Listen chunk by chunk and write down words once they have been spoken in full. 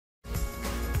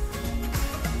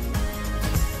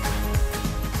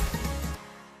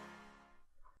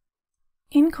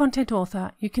In Content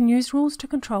Author, you can use rules to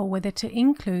control whether to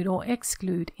include or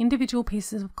exclude individual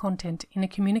pieces of content in a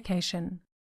communication.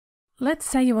 Let's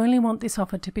say you only want this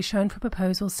offer to be shown for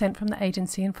proposals sent from the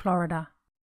agency in Florida.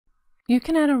 You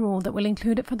can add a rule that will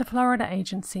include it for the Florida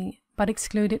agency, but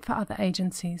exclude it for other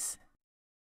agencies.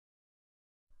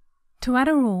 To add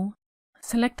a rule,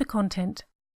 select the content,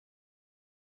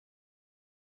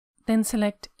 then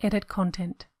select Edit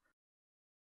Content.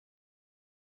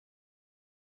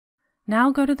 Now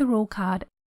go to the rule card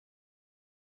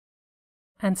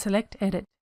and select Edit.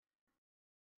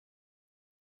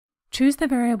 Choose the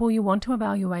variable you want to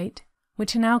evaluate,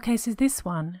 which in our case is this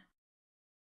one.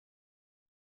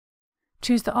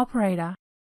 Choose the operator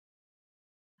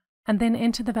and then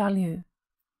enter the value.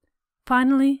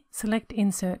 Finally, select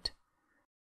Insert.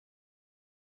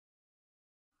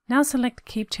 Now select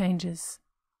Keep Changes.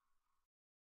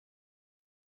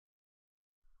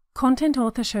 Content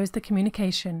Author shows the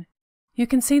communication. You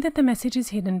can see that the message is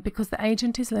hidden because the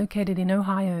agent is located in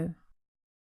Ohio.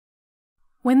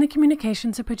 When the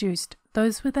communications are produced,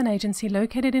 those with an agency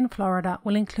located in Florida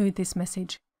will include this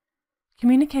message.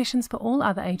 Communications for all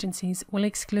other agencies will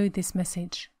exclude this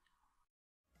message.